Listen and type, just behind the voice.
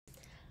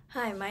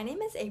Hi, my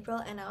name is April,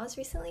 and I was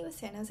recently with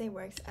San Jose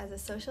Works as a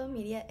social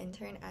media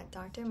intern at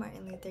Dr.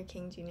 Martin Luther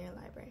King Jr.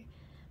 Library.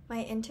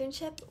 My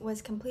internship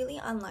was completely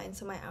online,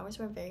 so my hours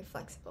were very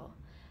flexible.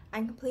 I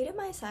completed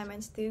my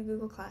assignments through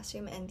Google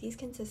Classroom, and these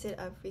consisted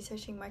of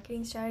researching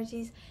marketing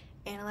strategies,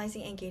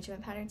 analyzing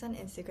engagement patterns on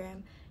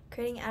Instagram,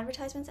 creating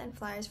advertisements and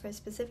flyers for a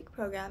specific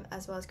program,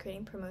 as well as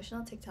creating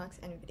promotional TikToks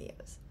and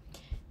videos.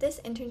 This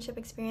internship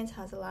experience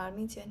has allowed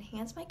me to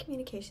enhance my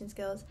communication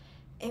skills,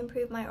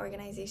 improve my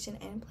organization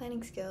and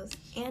planning skills,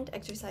 and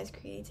exercise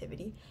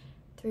creativity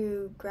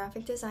through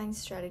graphic design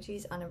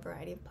strategies on a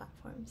variety of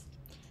platforms.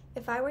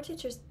 If I were to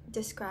just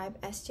describe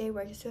SJ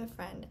Works to a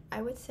friend,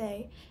 I would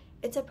say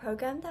it's a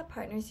program that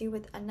partners you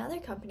with another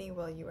company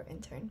while you are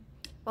intern.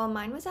 While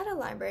mine was at a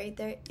library,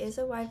 there is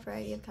a wide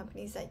variety of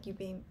companies that you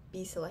may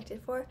be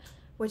selected for,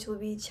 which will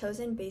be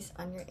chosen based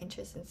on your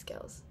interests and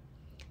skills.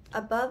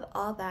 Above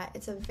all that,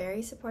 it's a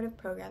very supportive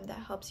program that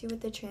helps you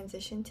with the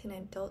transition to an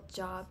adult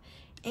job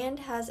and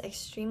has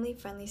extremely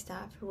friendly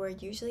staff who are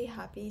usually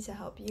happy to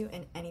help you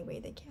in any way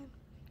they can.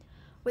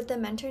 With the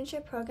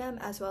mentorship program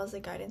as well as the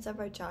guidance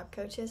of our job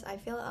coaches, I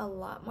feel a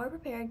lot more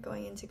prepared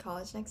going into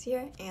college next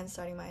year and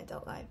starting my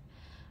adult life.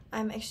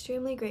 I'm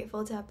extremely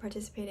grateful to have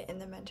participated in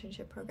the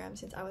mentorship program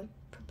since I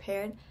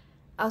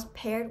was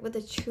paired with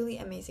a truly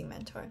amazing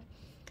mentor.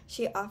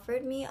 She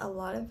offered me a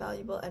lot of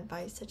valuable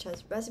advice such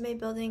as resume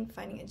building,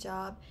 finding a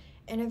job,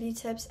 interview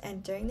tips,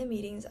 and during the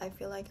meetings I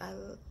feel like I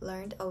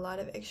learned a lot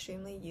of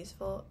extremely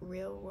useful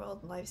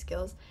real-world life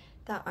skills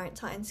that aren't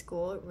taught in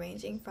school,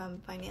 ranging from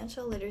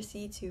financial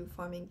literacy to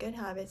forming good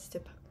habits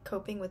to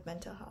coping with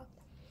mental health.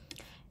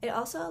 It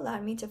also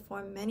allowed me to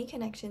form many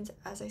connections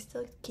as I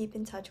still keep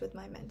in touch with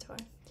my mentor.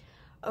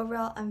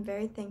 Overall, I'm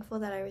very thankful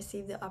that I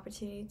received the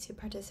opportunity to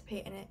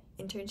participate in an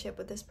internship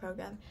with this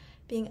program,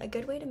 being a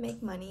good way to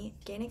make money,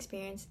 gain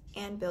experience,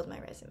 and build my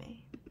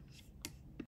resume.